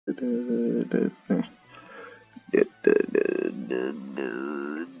So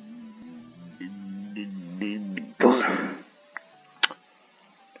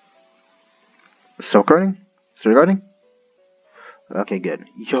recording? Still recording? Okay, good.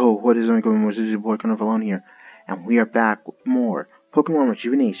 Yo, what is going on? This is your boy Alone here, and we are back with more Pokemon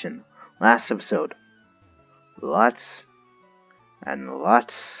Rejuvenation. Last episode, lots and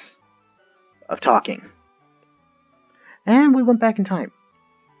lots of talking, and we went back in time.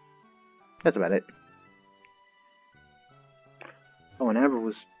 That's about it. Oh, and Amber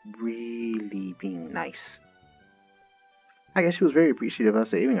was really being nice. I guess she was very appreciative of us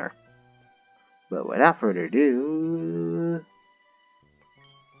saving her. But without further ado,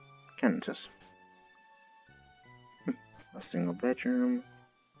 Kansas. A single bedroom.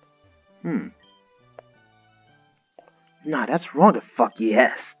 Nah, that's wrong. Fuck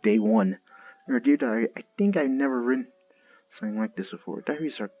yes, day one. Or dear diary, I think I've never written something like this before.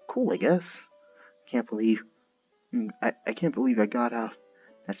 Diaries are cool, I guess. Can't believe I can't believe I got out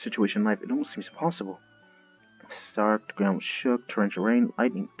that situation in life. It almost seems impossible. It's dark, the ground was shook, torrential rain,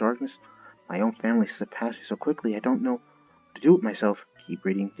 lightning, darkness. My own family slipped past me so quickly I don't know what to do with myself. Keep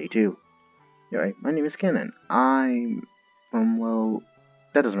reading, day two. You're right, my name is Kenan. I'm from, well,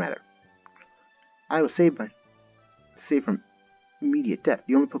 that doesn't matter. I was saved from immediate death.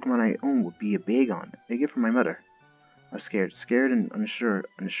 The only Pokemon I own would be a Bagon, a gift from my mother. I was scared and unsure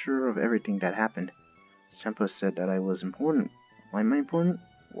of everything that happened. Senpa said that I was important. Why am I important?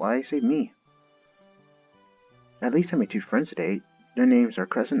 Why save me? At least I made two friends today. Their names are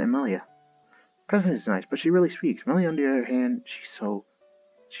Crescent and Melia. Crescent is nice, but she really speaks. Melia, on the other hand, she's so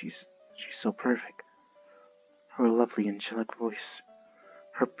perfect. Her lovely angelic voice,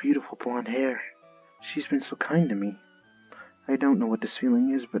 her beautiful blonde hair. She's been so kind to me. I don't know what this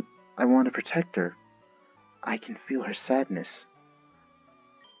feeling is, but I want to protect her. I can feel her sadness.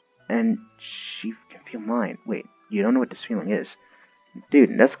 And she can feel mine. Wait, you don't know what this feeling is?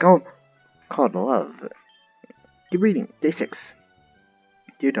 Dude, that's called love. Keep reading. Day 6.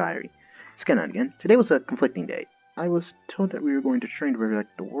 Dear Diary. It's Kenan again. Today was a conflicting day. I was told that we were going to train to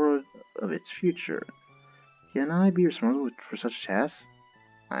protect the world of its future. Can I be responsible for such tasks?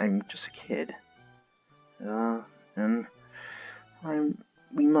 I'm just a kid. And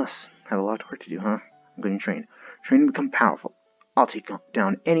we must have a lot of work to do, huh? I'm going to train. Train to become powerful. I'll take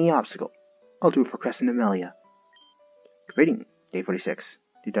down any obstacle. I'll do it for Crescent and Melia. Reading. Day 46.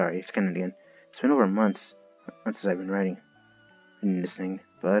 Dear Diary, it's Kenan again. It's been over months since I've been writing and listening,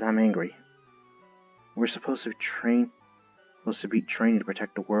 but I'm angry. We're supposed to be training to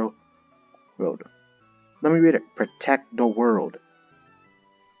protect the world. Let me read it. Protect the world.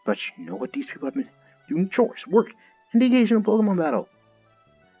 But you know what these people have been doing? Chores, work, and engaging in a Pokemon battle.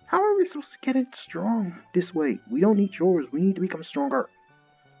 How are we supposed to get it strong this way? We don't need chores. We need to become stronger.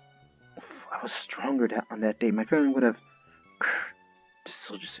 If I was stronger on that day, my family would have... This is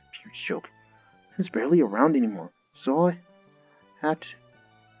still just a huge joke. It's barely around anymore. So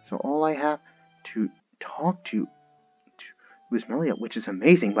all I have to talk to is Melia, which is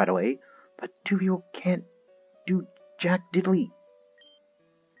amazing, by the way. But two people can't do jack diddly.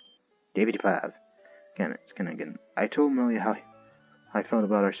 Day 55. Again. I told Melia how I felt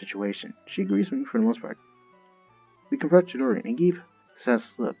about our situation. She agrees with me for the most part. We confronted Dorian. He gave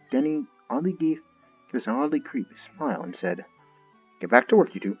us a look. Then he oddly gave us an oddly creepy smile and said, "Get back to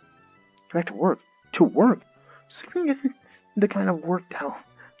work, you two." Get back to work? To work? Sleeping isn't the kind of work that'll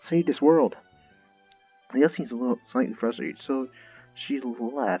save this world. Melia seems a little slightly frustrated, so she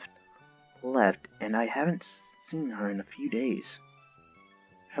left, and I haven't seen her in a few days.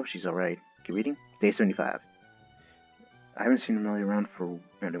 I hope she's alright. Keep reading. Day 75. I haven't seen Melia around for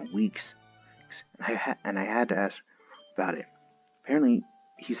weeks, and I had to ask about it. Apparently,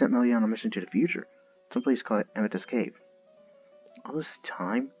 he sent Melia on a mission to the future, someplace called Amethyst Cave. All this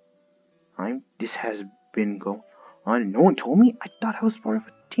time, this has been going on, and no one told me? I thought I was part of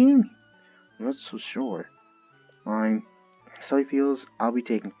a team. I'm not so sure. So he feels I'll be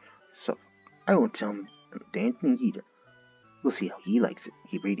taken, so I won't tell him anything either. We'll see how he likes it.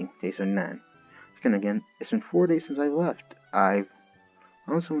 Keep reading. Day 79. Again, it's been 4 days since I left. I've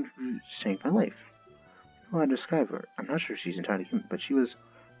found someone who changed my life. I don't know how to describe her. I'm not sure she's entirely human, but she was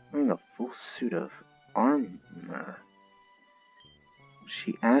wearing a full suit of armor.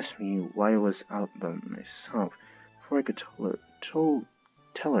 She asked me why I was out by myself. Before I could tell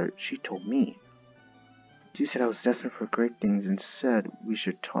her, she told me. She said I was destined for great things and said we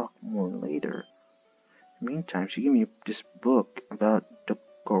should talk more later. In the meantime, she gave me this book about the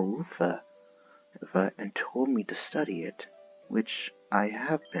Garufa and told me to study it, which I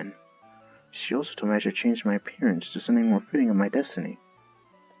have been. She also told me I should change my appearance to something more fitting of my destiny.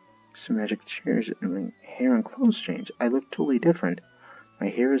 Some magic chairs and my hair and clothes change. I look totally different. My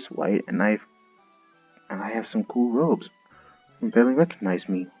hair is white and I have some cool robes. He barely recognized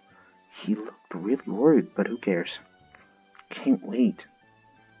me. He looked really worried, but who cares? Can't wait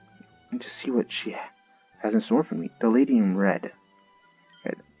to see what she has in store for me. The lady in red.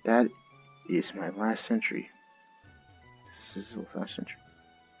 That is my last century. This is the last century.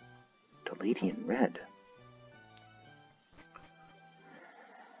 The lady in red.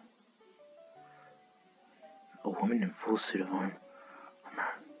 A woman in full suit of armor.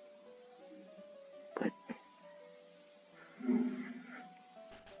 But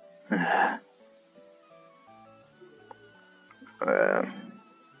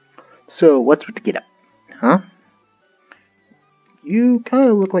so what's with the get up, huh? You kind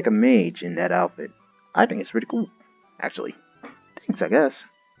of look like a mage in that outfit. I think it's pretty cool, actually. Thanks, I guess.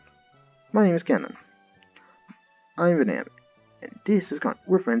 My name is Canon. I'm Vanam, and this is Con.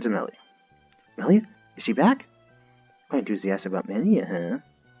 We're friends of Melia. Melia? Is she back? Quite enthusiastic about Melia, huh?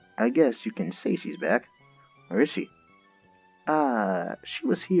 I guess you can say she's back. Where is she? She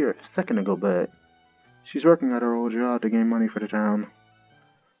was here a second ago, but she's working at her old job to gain money for the town.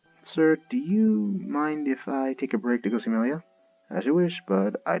 Sir, do you mind if I take a break to go see Melia? As you wish,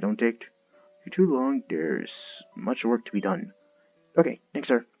 but I don't take you too long. There's much work to be done. Okay, thanks,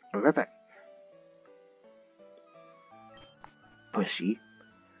 sir. I'll be right back. Pushy.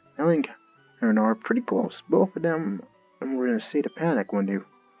 Melia and Karen are pretty close. Both of them were in a state of panic when they were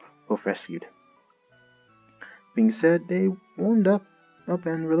both rescued. Being said, they warmed up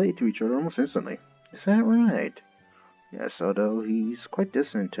and related to each other almost instantly. Is that right? Yes, although he's quite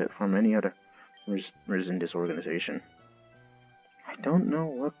distant from any other members in this organization. I don't know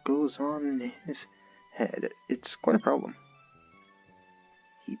what goes on in his head. It's quite a problem.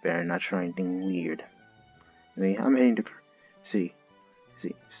 He better not try anything weird. Anyway, I'm heading to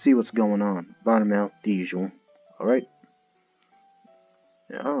see what's going on. Bottom out, the usual. Alright?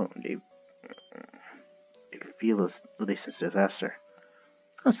 Oh, they feel a recent disaster.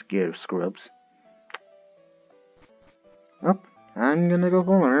 I'm scared of scrubs. Well, I'm gonna go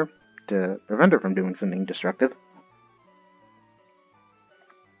call her to prevent her from doing something destructive.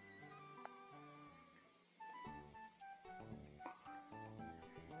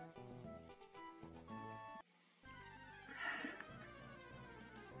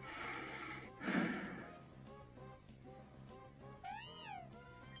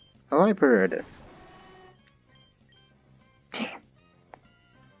 Oh, I've heard. Damn.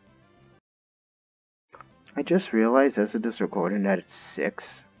 I just realized as of this recording that it's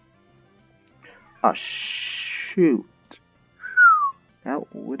 6. Oh, shoot.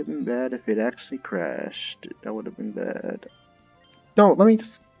 That would have been bad if it actually crashed. That would have been bad. No, let me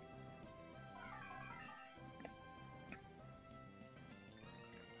just...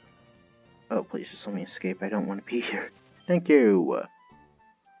 Oh, please just let me escape. I don't want to be here. Thank you.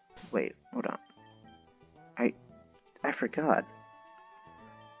 Wait, hold on. I forgot.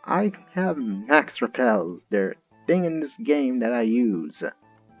 I have max repels. They're a thing in this game that I use.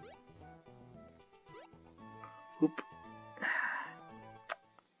 Oop.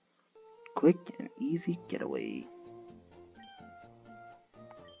 Quick and easy getaway.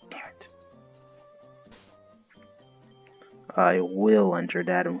 Damn it. I will enter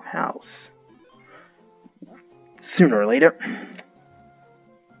that house. Sooner or later.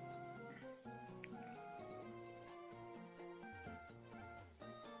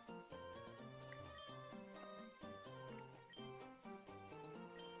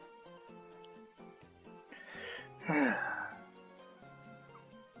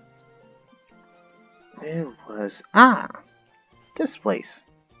 There was... this place.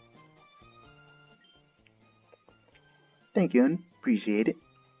 Thank you, and appreciate it.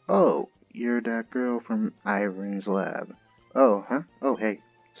 Oh, you're that girl from Iron's lab. Oh, huh? Oh, hey,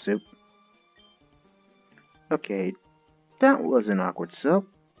 Soup. Okay, that was an awkward soap.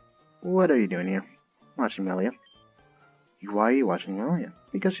 What are you doing here? Watching Melia. Why are you watching Melia?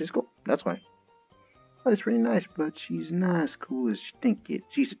 Because she's cool, that's why. Well, it's pretty nice, but she's not as cool as you think it.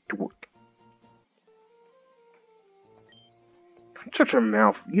 She's a dork. Shut your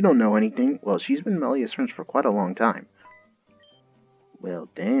mouth. You don't know anything. Well, she's been Melia's friend for quite a long time. Well,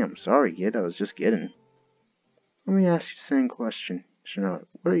 damn. Sorry, kid. I was just kidding. Let me ask you the same question. Chanel,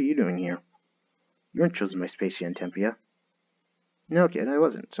 what are you doing here? You weren't chosen by Spacey and Tempia. No, kid, I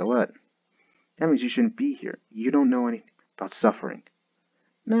wasn't. So what? That means you shouldn't be here. You don't know anything about suffering.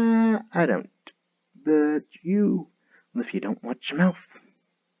 Nah, I don't. But you... Well, if you don't watch your mouth.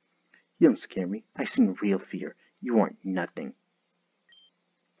 You don't scare me. I've seen real fear. You aren't nothing.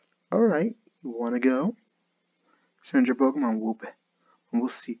 Alright, you wanna go? Send your Pokemon Whoop, and we'll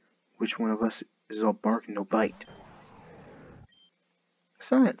see which one of us is all bark and no bite.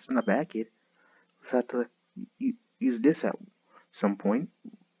 Science, not bad, kid. Let's have to use this at some point.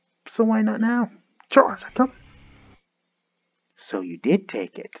 So why not now? Charge, come. So you did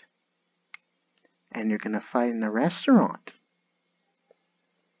take it. And you're gonna fight in a restaurant.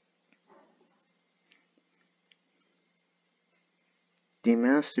 The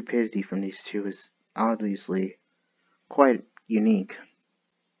amount of stupidity from these two is obviously quite unique.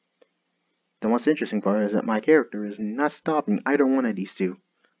 The most interesting part is that my character is not stopping either one of these two.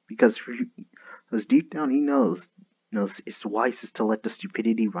 Because deep down he knows it's wisest to let the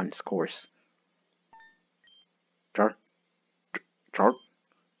stupidity run its course. Char?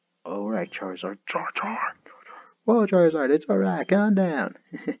 Alright, Charizard. Char. Whoa, Charizard, it's alright, calm down.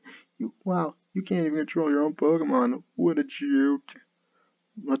 Wow, you can't even control your own Pokemon. What a joke.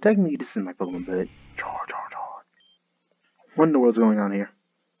 Well, technically, this is my Pokemon, but Char. What in the world's going on here?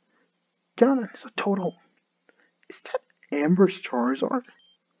 God, it's a total. Is that Amber's Charizard?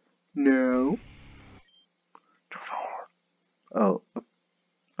 No. Oh,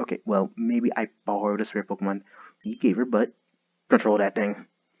 okay, well, maybe I borrowed a spare Pokemon you gave her, but control that thing.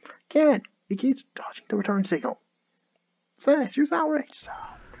 Can't. It keeps dodging the return signal. Slash, use outrage.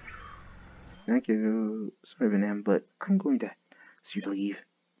 Thank you. Sorry, Venom, but I'm going to ask you to leave.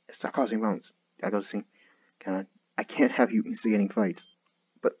 Stop causing problems. I go to see. I can't have you instigating fights.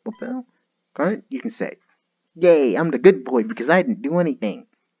 But, Bill, you can say, yay, I'm the good boy because I didn't do anything.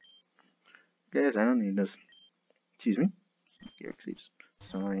 Guys, I don't need this. Excuse me?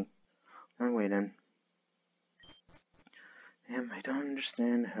 Sorry. Wrong way then. I don't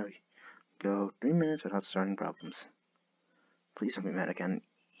understand how you go 3 minutes without starting problems. Please don't be mad again.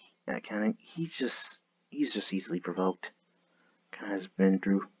 He's just easily provoked. Has been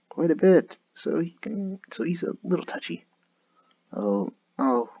through quite a bit, so he's a little touchy. Oh,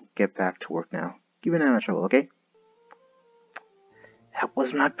 I'll get back to work now. Keep an eye on trouble, okay? That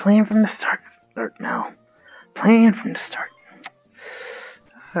was my plan from the start. Plan from the start.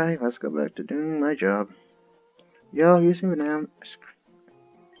 Alright, let's go back to doing my job. Yo, here's me now.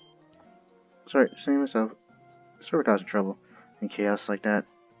 Sorry, saying myself. Sorry for causing trouble and chaos like that.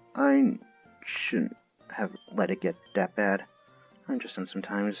 I shouldn't have let it get that bad. I'm just in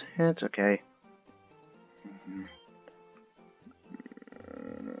sometimes. It's okay.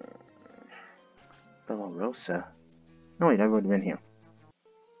 Rosa. No, wait, I've already been here.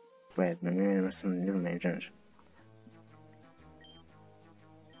 Wait, some new managers.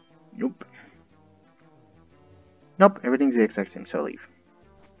 Nope, everything's the exact same, so I'll leave.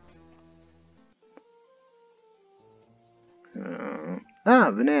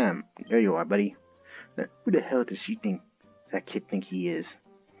 Venom. There you are, buddy. Who the hell does that kid think he is?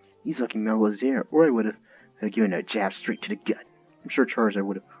 He's lucky Mel was there, or I would have given a jab straight to the gut. I'm sure Charizard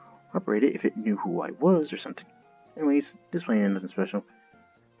would have operated if it knew who I was or something. Anyways, this plane ain't nothing special.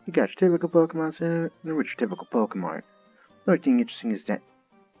 You got your typical Pokemon Center, and what's your typical Pokemon? The only thing interesting is that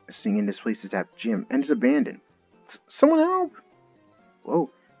in this place is that gym, and it's abandoned. Someone help! Whoa,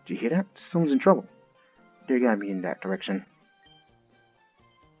 did you hear that? Someone's in trouble. They gotta be in that direction.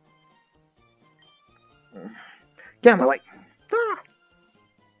 Get out of my way! Ah!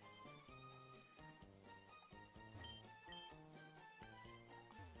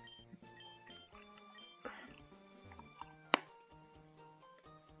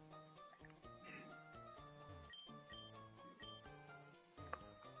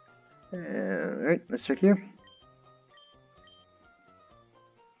 Alright, let's check here.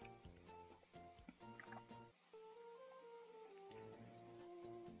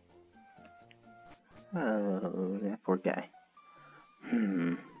 Oh, that poor guy.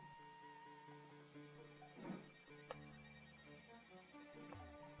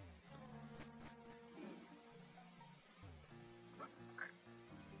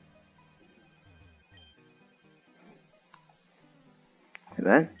 Hey,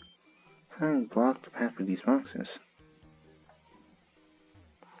 Ben. I blocked the path for these boxes.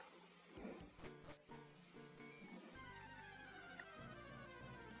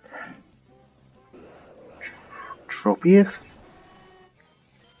 Tropius?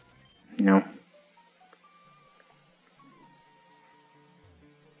 No.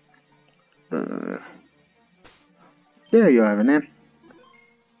 There you are, Venom.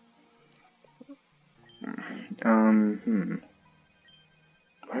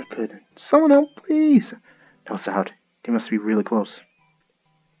 Where could someone help, please? No sound. They must be really close.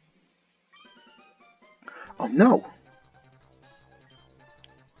 Oh no!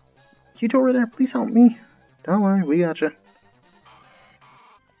 You two over there, please help me. Don't worry, we gotcha.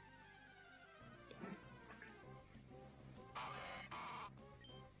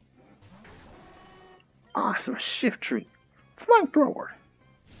 Awesome, shift tree. Flamethrower.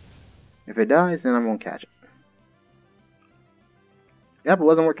 If it dies, then I won't catch it. Yep, it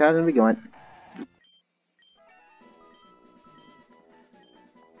wasn't worth catching to be going.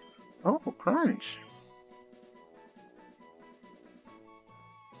 Oh, crunch.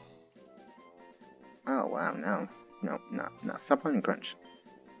 Oh, wow, no. No, no. Stop playing crunch.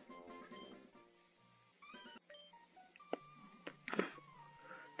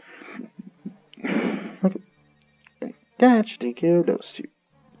 Okay. Dad should take care of those two.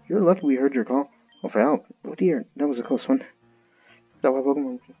 You're lucky we heard your call. Oh, for help. Oh dear, that was a close one. That was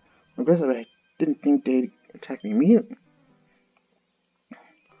Pokemon aggressive, but I didn't think they'd attack me immediately.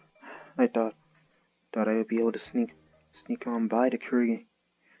 I thought I would be able to sneak on by the Kurgan.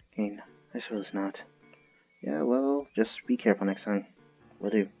 I suppose not. Yeah, well, just be careful next time. Will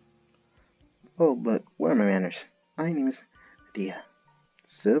do. Oh, but what are my manners? My name is Adia.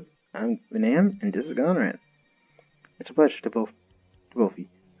 Sup, I'm Vanam, and this is Conrad. It's a pleasure to meet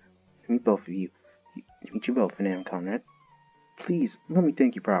both of you. To meet you both, Vanam and Conrad. Please, let me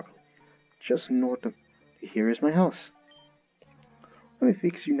thank you properly. Just north of here is my house. Let me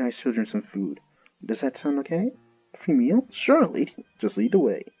fix you nice children some food. Does that sound okay? Free meal? Sure, lady. Just lead the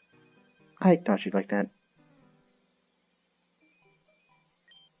way. I thought you'd like that.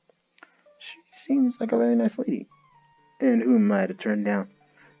 She seems like a very nice lady. And who am I to turn down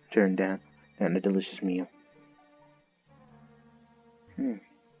a delicious meal?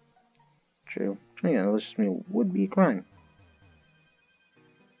 True. Yeah, a delicious meal would be a crime.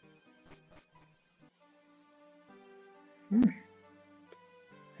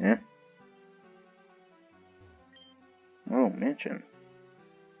 Yeah. Oh, mansion.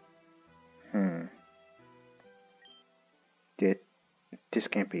 This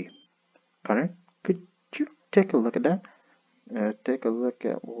can't be. Connor, could you take a look at that? Take a look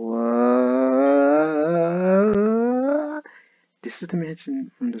at what? This is the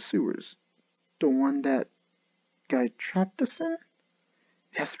mansion from the sewers. The one that guy trapped us in?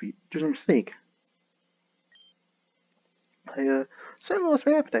 It has to be. There's a mistake. I suddenly lost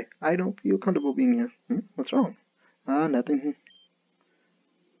my appetite. I don't feel comfortable being here. What's wrong? Nothing.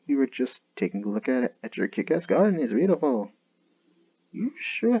 We were just taking a look at your kick-ass garden. It's beautiful. You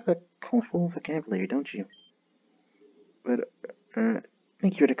sure have a colorful vocabulary, don't you? But,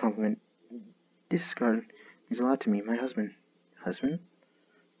 thank you for the compliment. This garden means a lot to me. My husband. Husband?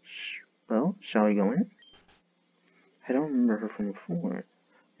 Well, shall we go in? I don't remember her from before.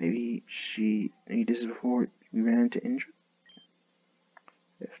 Maybe this is before we ran into injury?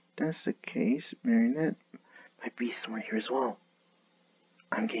 If that's the case, Marinette might be somewhere here as well.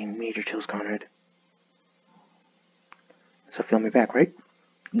 I'm getting major chills, Conrad. So feel me back, right?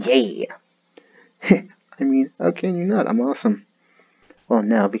 Yeah! I mean, how can you not? I'm awesome. Well,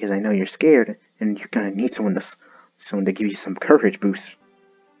 no, because I know you're scared, and you're gonna need someone to give you some courage boost.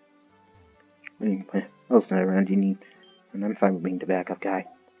 I mean, what else not around you need? And I'm fine with being the backup guy.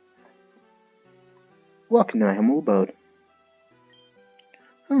 Welcome to my humble abode.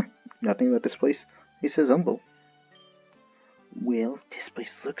 Nothing about this place. It says humble. Well, this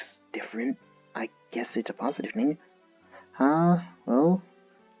place looks different. I guess it's a positive thing. Well,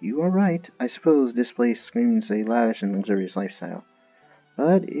 you are right. I suppose this place screams a lavish and luxurious lifestyle.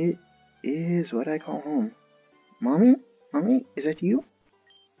 But it is what I call home. Mommy? Mommy, is that you?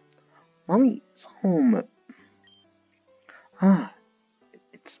 Mommy, it's home.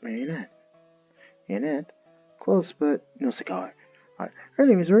 It's Marinette. Marinette? Close, but no cigar. Her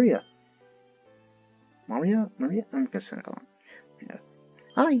name is Maria. Maria? I'm just gonna call her. Yeah.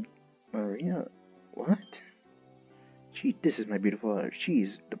 Hi, Maria. What? This is my beautiful daughter.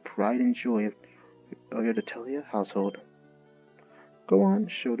 She's the pride and joy of your Detelia household. Go on,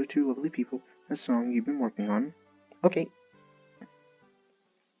 show the two lovely people the song you've been working on. Okay.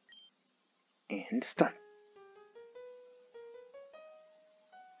 And start.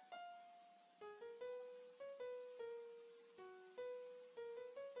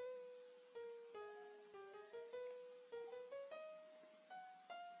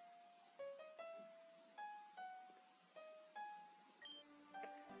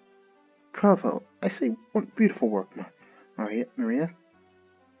 Bravo! I say, what beautiful work, Maria.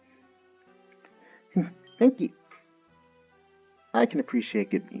 Thank you. I can appreciate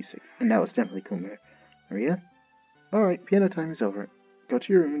good music, and that was definitely cool, Maria. Alright, piano time is over. Go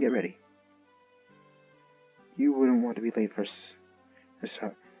to your room and get ready. You wouldn't want to be late for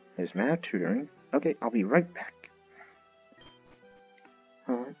his math tutoring. Okay, I'll be right back.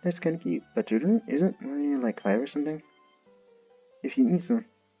 Oh, that's kinda cute, but tutoring isn't Maria like 5 or something? If you need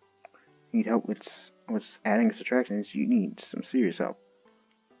help with adding subtractions, you need some serious help.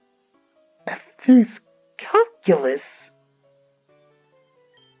 At first Calculus?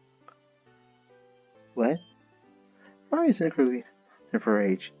 What? Mari is incredibly in her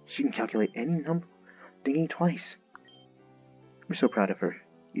age. She can calculate any number, thinking twice. We're so proud of her.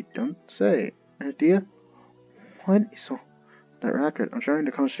 You don't say. Idea? What is all that racket? I'm trying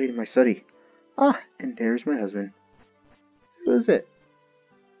to concentrate in my study. Ah, and there's my husband. Who is it?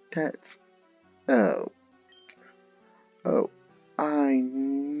 That's... Oh. Oh. I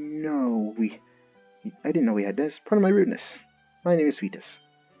didn't know we had this. Part of my rudeness. My name is Vitas.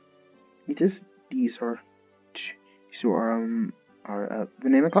 Vitas, these are the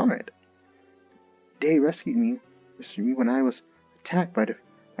name of comrade. They rescued me when I was attacked by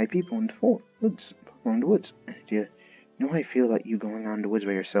people in the woods. And do you know how I feel about you going out in the woods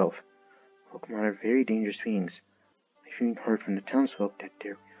by yourself? Pokemon are very dangerous beings. I've even heard from the townsfolk that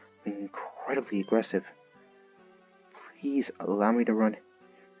they're incredibly aggressive. Please allow me to run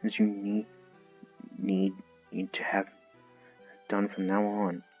as you need to have done from now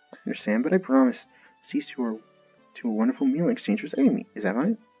on. I understand, but I promise. These two are a wonderful meal exchange for saving me. Is that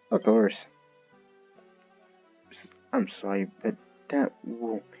fine? Of course. I'm sorry, but that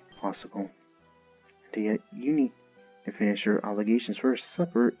won't be possible. You need to finish your obligations first.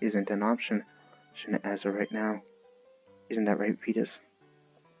 Supper isn't an option as of right now. Isn't that right, Vitas?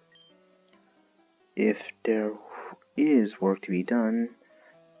 If there is work to be done,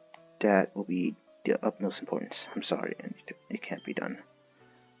 that will be the utmost importance. I'm sorry, it can't be done.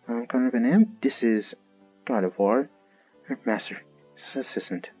 Connor Van this is God of War, her master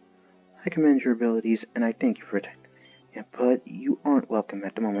assistant. I commend your abilities, and I thank you for it. Yeah, but you aren't welcome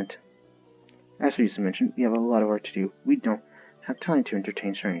at the moment. As we used to mention, we have a lot of work to do. We don't have time to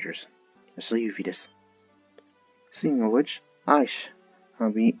entertain strangers. Especially you, Vitas. Speaking of which, I'll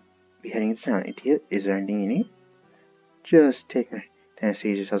be heading to town. Idiot, is there anything you need? Just take my to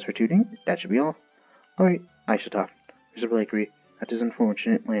Anastasia's house for tutoring. That should be all. Alright, I shall talk. Mr. Blakely, that is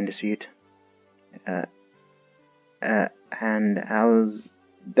unfortunate land deceit. And how's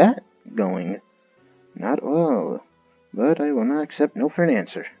that going? Not well, but I will not accept no for an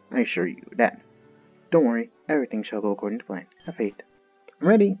answer. I assure you that. Don't worry, everything shall go according to plan. Have faith. I'm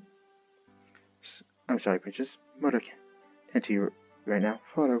ready. I'm sorry, Princess. Mother can't see you right now.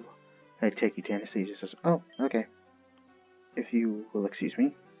 Father, I take you to Anastasia's. Oh, okay. If you will excuse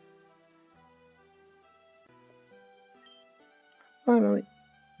me. Bye, Molly.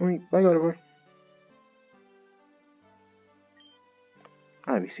 Bye, Oliver.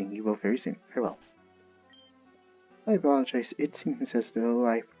 I'll be seeing you both very soon. Farewell. I apologize. It seems as though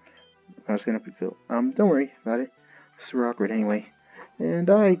I was gonna be Phil. Don't worry about it. It's super awkward anyway. And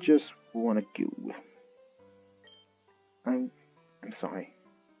I just wanna go. I'm sorry.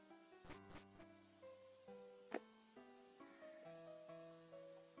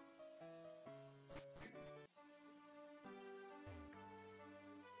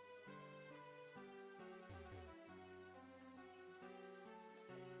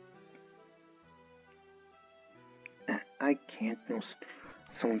 I can't know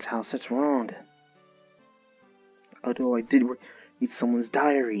someone's house. That's wrong. Although I did read someone's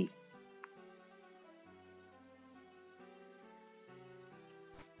diary.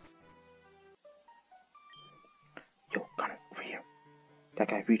 Yo, Connor, over here. That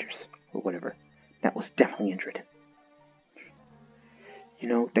guy Readers, or whatever, that was definitely injured. You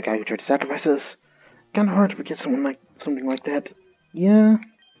know, the guy who tried to sacrifice us. Kinda hard to forget something like that. Yeah.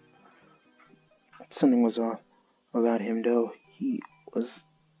 Something was off about him though. He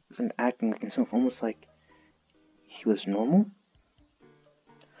wasn't acting like himself, almost like he was normal.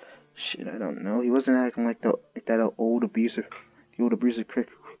 Shit, I don't know. He wasn't acting like that old abusive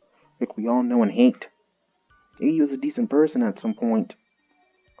prick we all know and hate. He was a decent person at some point.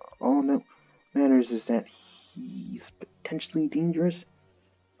 All that matters is that he's potentially dangerous.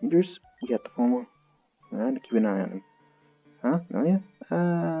 We have to follow around to keep an eye on him. Huh? Oh yeah?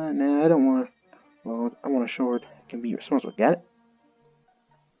 Nah, I don't want to. Well, I want a sword. I can be responsible. Got it?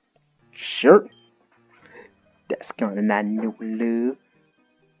 Sure. That's kinda not no love.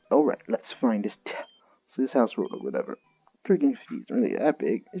 Alright, let's find this house road or whatever. Freaking feet really that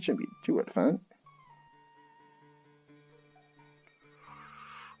big. It shouldn't be too hard to find.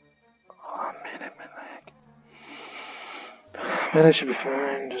 Oh man, I'm my leg. But I should be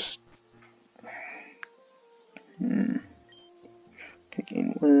fine. Just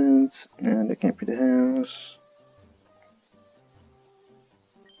kicking woods, and that can't be the house.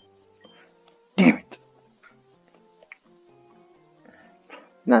 Damn it!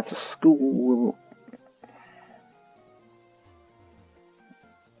 Not the school.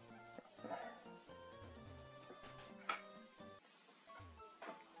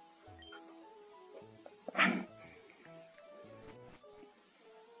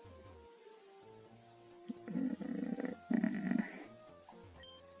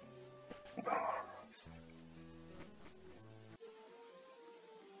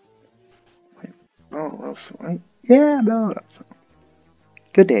 Oh, well, so yeah, no.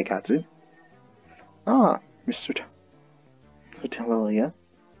 Good day, Katsu. Ah, Mr. Telelia.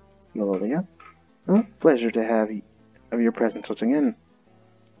 Yololia. Pleasure to have your presence once again.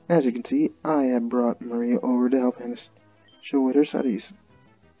 As you can see, I have brought Maria over to help us show with her studies.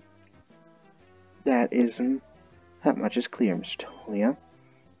 That much is clear, Mr. Telelia.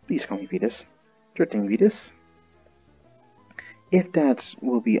 Please call me Vetus. Drifting Vetus. If that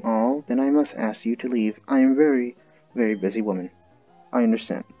will be all, then I must ask you to leave. I am very, very busy woman. I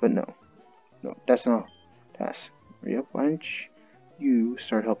understand, but no. No, that's not task. Maria, why don't you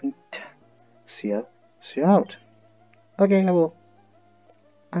start helping see out? Okay, I will.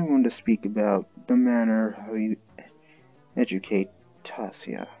 I want to speak about the manner how you educate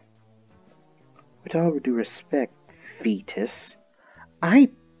Tasia. With all due respect, Vetus, I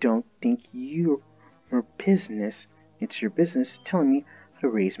don't think your business, it's your business telling me how to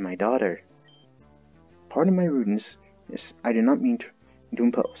raise my daughter. Pardon my rudeness, I do not mean to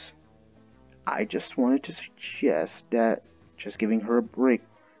impose. I just wanted to suggest that just giving her a break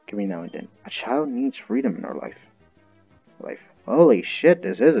every now and then. A child needs freedom in her life. Holy shit,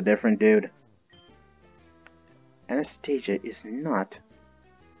 this is a different dude. Anastasia is not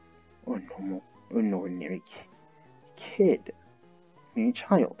an ordinary kid. I mean,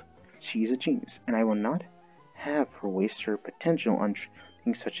 child. She's a genius, and I will not have her waste her potential on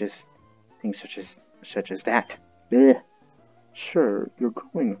things such as that. Blech. Sure, you're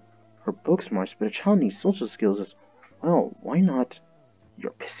growing her book smarts, but a child needs social skills as well. Why not?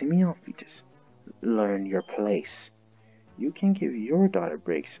 You're pissing me off, Vetus. Learn your place. You can give your daughter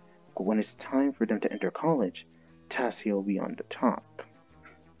breaks, but when it's time for them to enter college, Tasia will be on the top.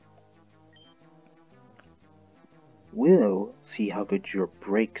 We'll see how good your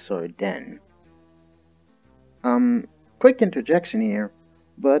breaks are then. Quick interjection here,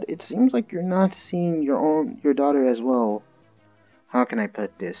 but it seems like you're not seeing your daughter as well. How can I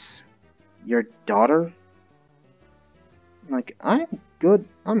put this? Your daughter? Like, I'm good,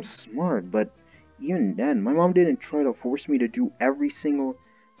 I'm smart, but even then, my mom didn't try to force me to do every single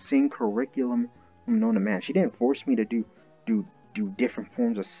curriculum known to man. She didn't force me to do different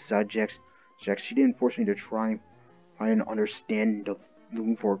forms of subjects. She didn't force me to try and understand the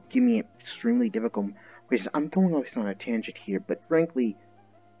move or give me extremely difficult. Because I'm going off on a tangent here, but frankly,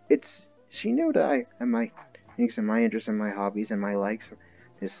 she knew that I have my things and my interests and my hobbies and my likes and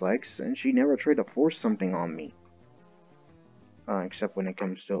dislikes, and she never tried to force something on me. Except when it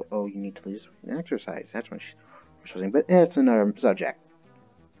comes to, oh, you need to lose exercise. That's when she's something. But that's another subject.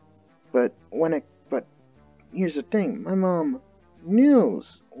 But here's the thing. My mom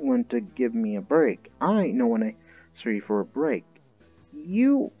knows when to give me a break. I know when I'm ready for a break.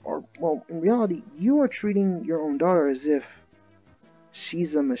 You are, well, in reality, you are treating your own daughter as if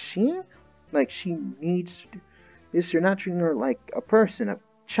she's a machine. Like she needs to do this. You're not treating her like a person, a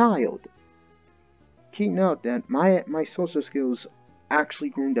child. Keep note that my social skills actually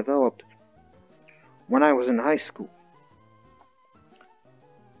grew and developed when I was in high school.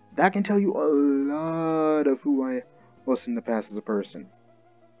 That can tell you a lot of who I was in the past as a person.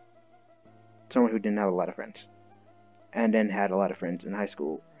 Someone who didn't have a lot of friends. And then had a lot of friends in high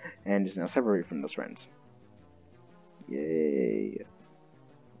school. And is now separated from those friends. Yay.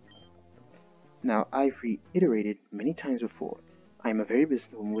 Now, I've reiterated many times before. I am a very busy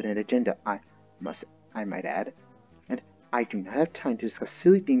woman with an agenda, I might add. And I do not have time to discuss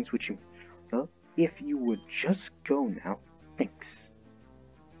silly things with you. Well, if you would just go now. Thanks.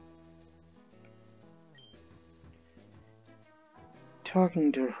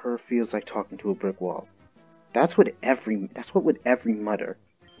 Talking to her feels like talking to a brick wall. That's what would every mutter.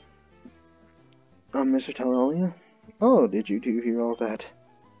 Mr. Telelia? Oh, did you two hear all that?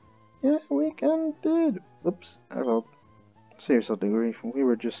 Yeah, we kinda did. Oops, I will save yourself the grief. We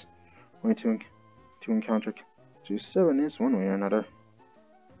were just going to encounter to stubbornness one way or another.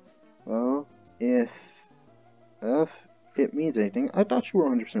 Well, if it means anything, I thought you were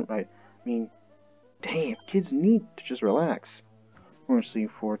 100% right. I mean, damn, kids need to just relax. Honestly,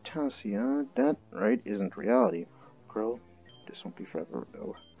 for Tasia, that right isn't reality. Girl, this won't be forever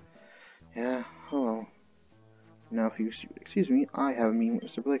though. Yeah, hello. Now if you excuse me, I have a meeting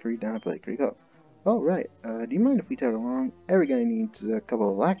with Mr. Blakery down at Blakery Cup. Oh right, do you mind if we tag along? Every guy needs a couple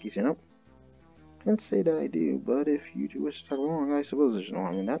of lackeys, you know? Can't say that I do, but if you do wish to tag along, I suppose there's no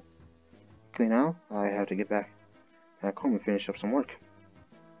harm in that. Okay, now, I have to get back home and finish up some work.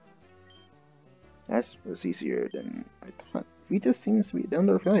 That was easier than I thought. He just seems to be a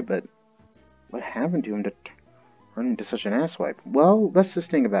down-to-earth guy, but what happened to him to turn into such an asswipe? Well, let's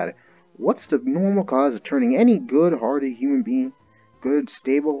just think about it. What's the normal cause of turning any good-hearted human being, good,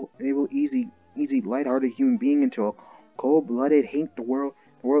 stable, able, easy, easy, lighthearted human being into a cold-blooded, hate the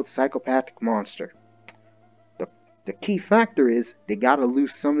world psychopathic monster. The key factor is they gotta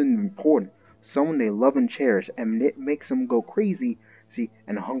lose something important, someone they love and cherish, and it makes them go crazy, see,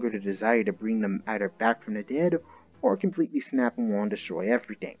 and hunger the desire to bring them either back from the dead or completely snap and want to destroy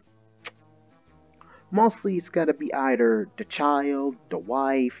everything. Mostly it's gotta be either the child, the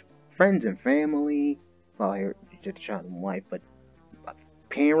wife, friends and family, well, here, the child and wife, but a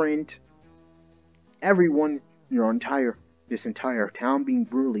parent, everyone, this entire town being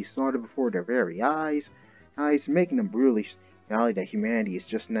brutally slaughtered before their very eyes, making them brutally realize that humanity is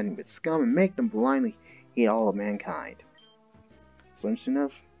just nothing but scum and make them blindly hate all of mankind. So interesting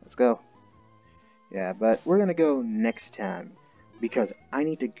enough, let's go. Yeah, but we're gonna go next time because I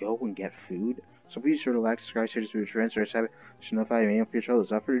need to go and get food. So be sure to like, subscribe, share this video with your friends, or have it to notify me of future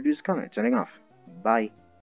others. Without further ado, this comment. Signing off. Bye.